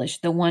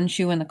established the one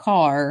shoe in the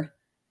car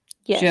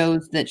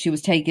shows that she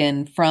was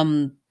taken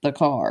from the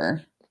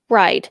car.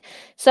 Right.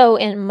 So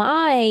in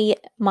my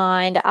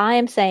mind, I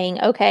am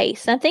saying, okay,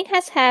 something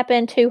has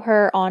happened to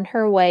her on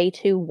her way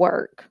to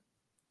work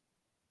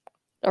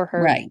or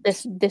her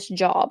this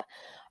job.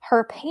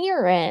 Her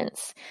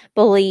parents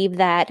believe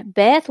that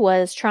Beth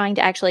was trying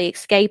to actually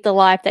escape the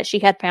life that she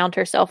had found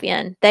herself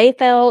in. They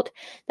felt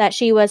that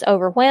she was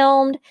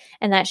overwhelmed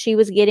and that she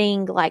was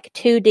getting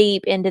too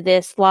deep into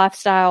this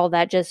lifestyle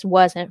that just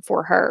wasn't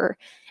for her.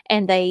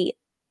 And they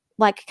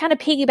kind of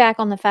piggyback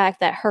on the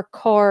fact that her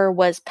car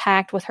was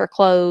packed with her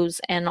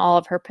clothes and all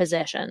of her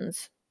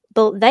possessions.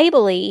 But they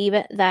believe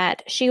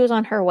that she was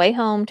on her way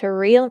home to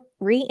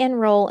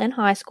re-enroll in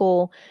high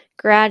school,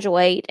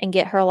 graduate, and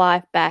get her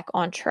life back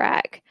on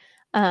track.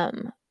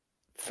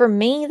 For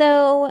me,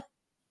 though,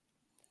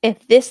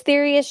 if this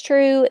theory is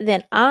true,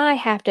 then I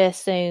have to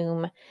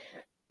assume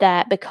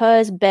that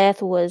because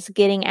Beth was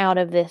getting out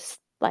of this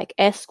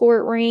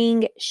escort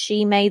ring,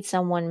 she made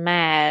someone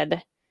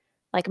mad.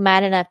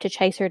 Mad enough to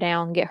chase her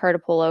down, get her to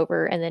pull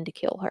over, and then to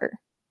kill her.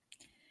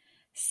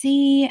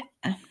 See,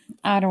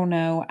 I don't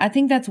know. I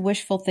think that's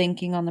wishful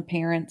thinking on the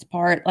parents'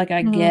 part.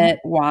 I get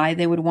why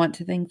they would want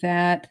to think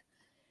that.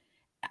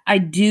 I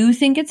do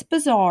think it's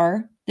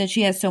bizarre that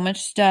she has so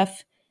much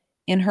stuff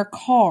in her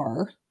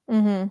car,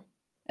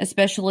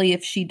 especially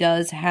if she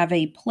does have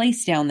a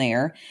place down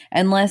there,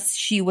 unless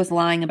she was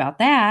lying about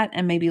that.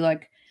 And maybe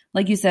like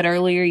you said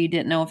earlier, you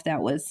didn't know if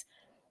that was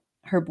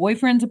her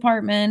boyfriend's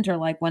apartment or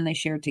when they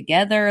shared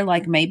together.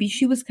 Maybe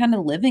she was kind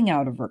of living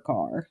out of her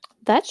car.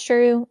 That's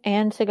true.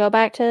 And to go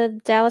back to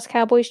Dallas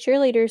Cowboys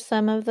cheerleaders,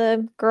 some of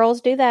the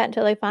girls do that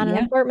until they find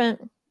an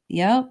apartment.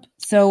 Yep.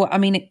 So, I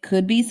mean, it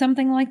could be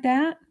something like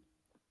that.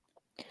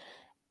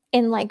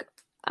 And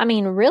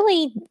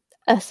really,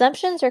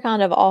 assumptions are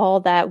kind of all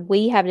that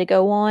we have to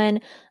go on.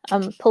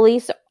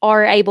 Police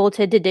are able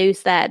to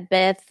deduce that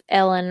Beth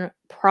Ellen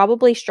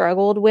probably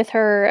struggled with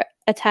her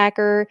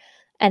attacker,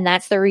 and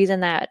that's the reason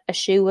that a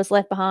shoe was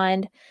left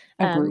behind.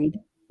 Agreed.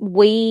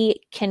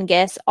 We can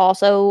guess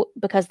also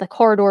because the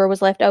car door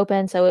was left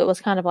open, so it was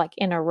kind of like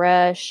in a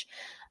rush.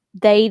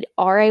 They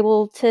are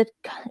able to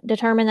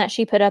determine that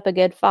she put up a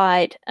good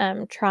fight,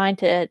 trying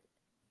to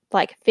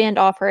like fend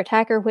off her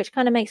attacker, which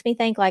kind of makes me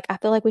think like I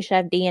feel like we should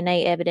have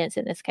DNA evidence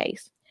in this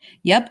case.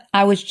 Yep.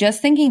 I was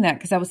just thinking that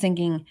because I was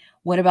thinking,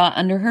 what about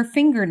under her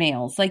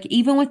fingernails? Like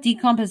even with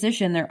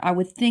decomposition there, I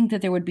would think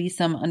that there would be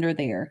some under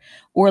there,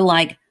 or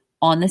like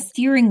on the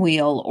steering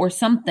wheel or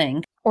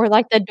something. Or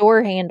like the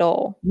door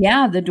handle.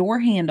 Yeah, the door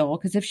handle.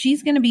 Because if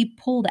she's going to be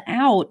pulled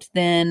out,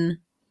 then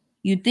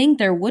you'd think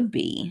there would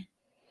be.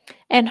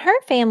 And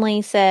her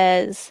family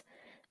says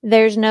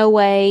there's no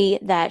way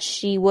that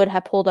she would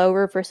have pulled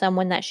over for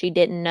someone that she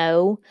didn't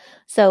know.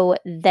 So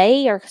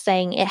they are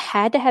saying it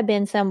had to have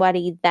been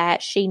somebody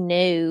that she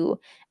knew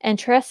and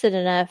trusted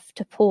enough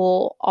to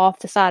pull off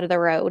the side of the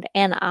road.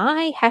 And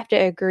I have to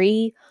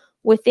agree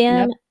with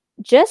them. Yep.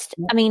 Just,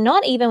 I mean,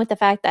 not even with the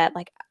fact that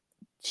like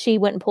she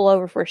wouldn't pull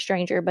over for a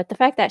stranger, but the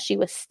fact that she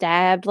was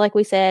stabbed, like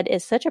we said,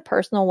 is such a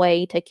personal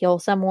way to kill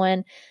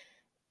someone.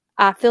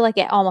 I feel like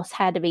it almost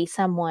had to be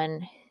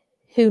someone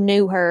who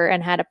knew her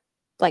and had a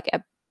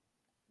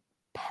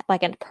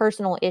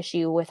personal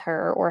issue with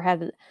her or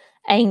had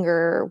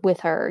anger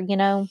with her, you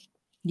know?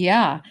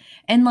 Yeah.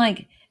 And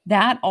like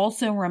that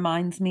also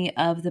reminds me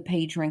of the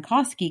Paige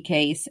Rinkowski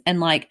case.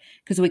 And like,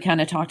 because we kind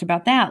of talked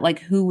about that, like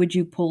who would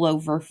you pull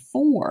over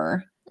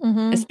for?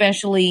 Mm-hmm.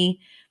 Especially,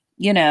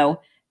 you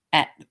know,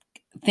 at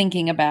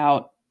thinking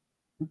about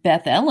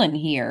Beth Ellen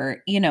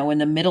here, you know, in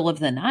the middle of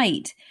the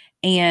night.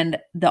 And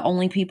the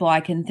only people I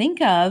can think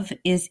of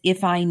is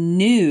if I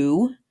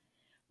knew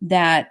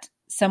that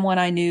someone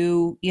I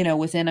knew, you know,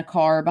 was in a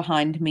car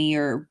behind me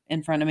or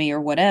in front of me or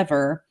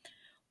whatever,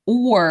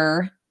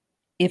 or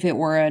if it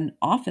were an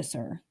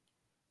officer.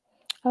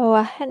 Oh,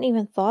 I hadn't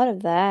even thought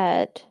of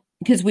that.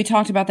 Because we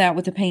talked about that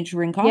with the Paige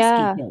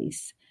Rinkowski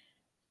case.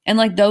 And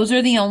like, those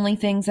are the only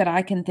things that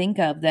I can think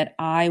of that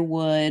I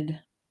would,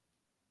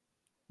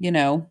 you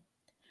know,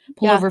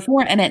 pull over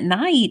for. And at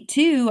night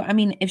too, I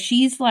mean, if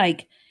she's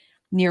like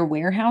near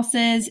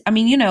warehouses, I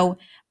mean, you know,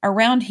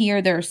 around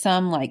here, there are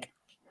some like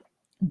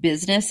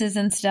businesses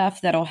and stuff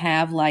that'll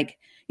have like,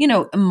 you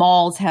know,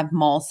 malls have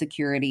mall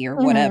security or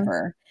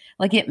whatever.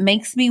 Like it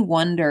makes me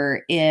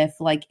wonder if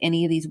like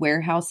any of these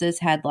warehouses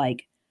had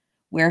like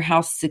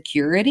warehouse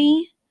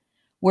security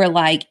where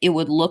like it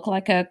would look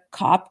like a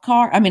cop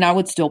car. I mean, I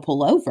would still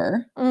pull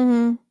over,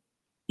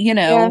 you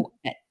know,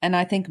 and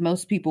I think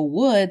most people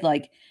would,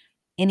 like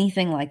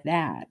anything like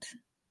that.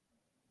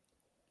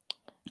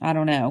 I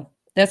don't know.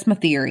 That's my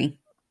theory.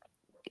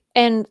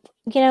 And,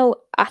 you know,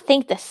 I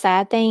think the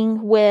sad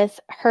thing with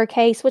her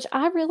case, which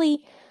I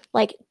really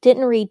like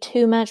didn't read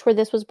too much where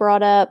this was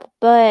brought up,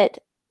 but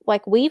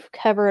like we've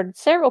covered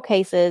several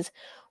cases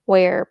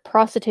where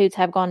prostitutes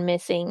have gone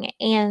missing,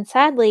 and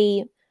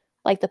sadly,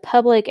 like the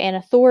public and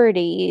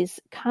authorities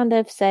kind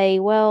of say,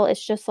 well,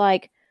 it's just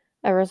like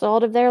a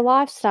result of their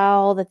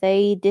lifestyle that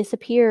they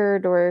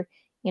disappeared, or,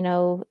 you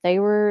know, they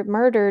were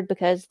murdered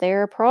because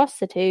they're a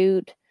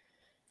prostitute.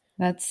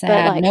 That's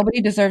sad. Like,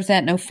 nobody deserves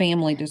that. No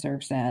family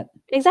deserves that.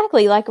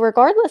 Exactly. Like,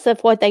 regardless of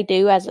what they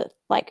do as a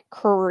like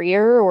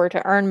career or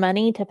to earn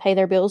money to pay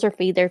their bills or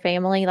feed their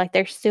family, like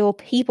they're still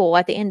people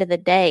at the end of the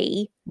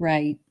day.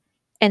 Right.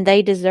 And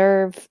they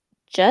deserve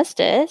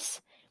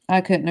justice.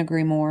 I couldn't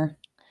agree more.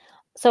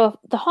 So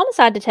the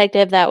homicide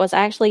detective that was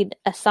actually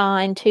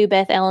assigned to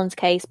Beth Ellen's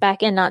case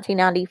back in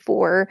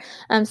 1994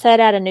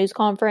 said at a news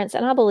conference,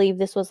 and I believe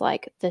this was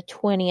like the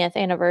 20th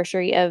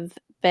anniversary of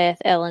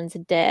Beth Ellen's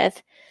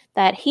death,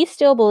 that he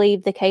still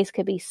believed the case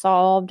could be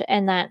solved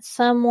and that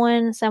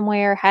someone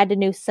somewhere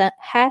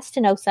has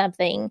to know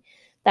something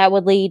that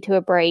would lead to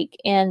a break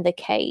in the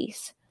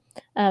case.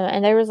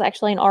 And there was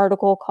actually an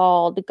article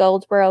called "The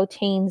Goldsboro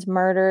Teens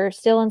Murder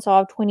Still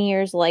Unsolved 20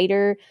 Years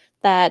Later"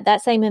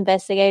 that same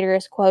investigator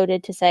is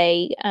quoted to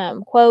say,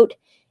 quote,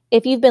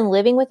 "If you've been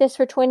living with this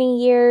for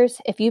 20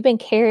 years, if you've been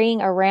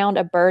carrying around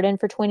a burden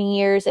for 20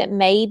 years, it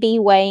may be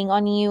weighing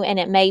on you and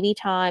it may be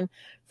time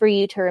for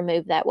you to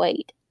remove that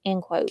weight,"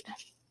 end quote.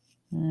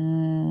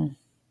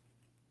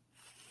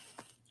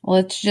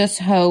 Let's just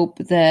hope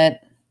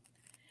that,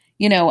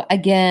 you know,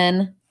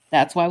 again,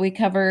 that's why we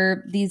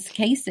cover these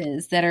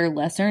cases that are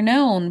lesser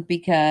known,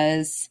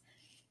 because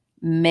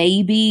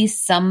maybe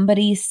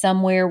somebody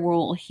somewhere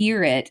will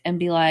hear it and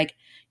be like,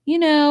 you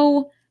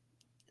know,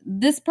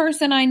 this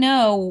person I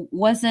know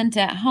wasn't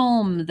at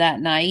home that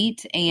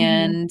night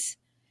and,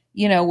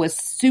 you know, was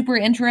super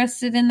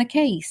interested in the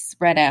case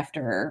right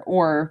after,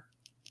 or,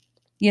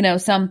 you know,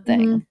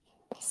 something,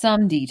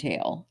 some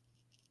detail.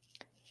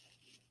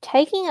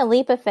 Taking a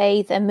leap of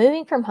faith and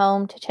moving from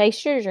home to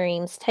chase your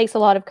dreams takes a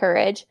lot of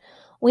courage.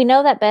 We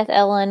know that Beth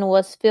Ellen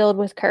was filled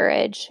with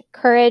courage.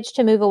 Courage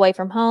to move away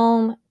from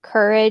home,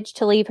 courage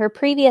to leave her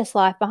previous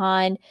life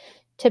behind,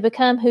 to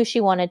become who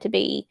she wanted to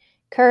be.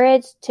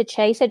 courage to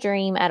chase a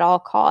dream at all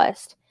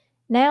cost.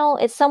 Now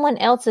it's someone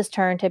else's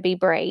turn to be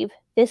brave.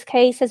 This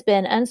case has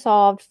been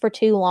unsolved for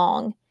too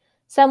long.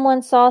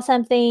 Someone saw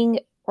something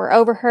or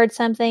overheard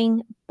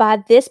something.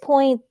 By this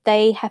point,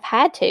 they have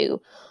had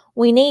to.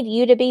 We need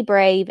you to be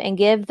brave and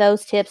give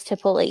those tips to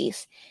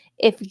police.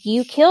 If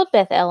you killed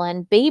Beth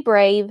Ellen, be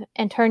brave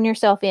and turn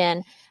yourself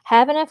in.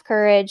 Have enough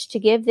courage to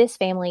give this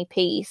family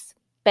peace.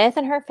 Beth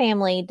and her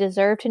family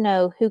deserve to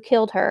know who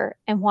killed her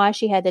and why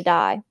she had to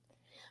die.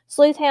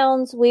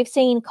 Sleuthhounds, we've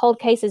seen cold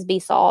cases be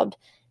solved,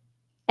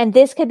 and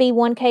this could be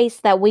one case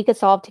that we could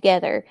solve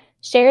together.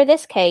 Share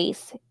this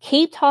case.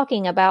 Keep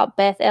talking about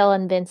Beth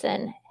Ellen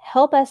Benson.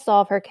 Help us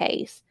solve her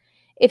case.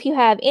 If you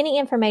have any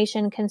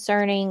information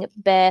concerning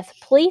Beth,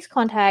 please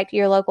contact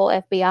your local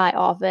FBI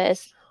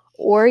office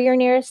or your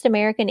nearest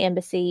American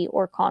embassy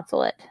or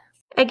consulate.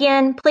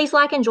 Again, please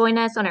like and join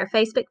us on our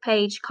Facebook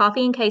page,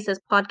 Coffee and Cases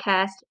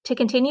Podcast, to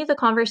continue the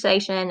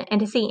conversation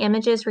and to see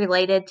images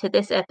related to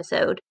this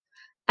episode.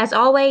 As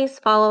always,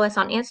 follow us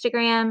on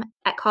Instagram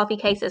at Coffee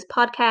Cases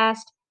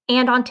Podcast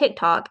and on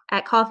TikTok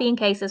at Coffee and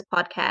Cases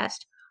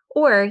Podcast.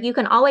 Or you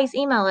can always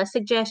email us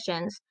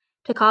suggestions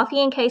to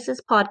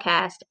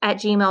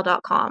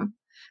coffeeandcasespodcast@gmail.com.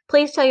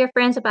 Please tell your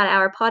friends about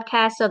our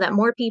podcast so that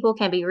more people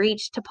can be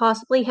reached to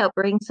possibly help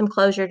bring some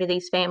closure to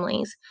these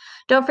families.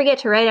 Don't forget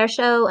to rate our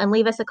show and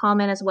leave us a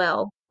comment as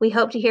well. We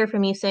hope to hear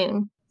from you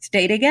soon.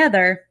 Stay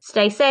together.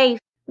 Stay safe.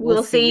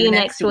 We'll see you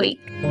next week.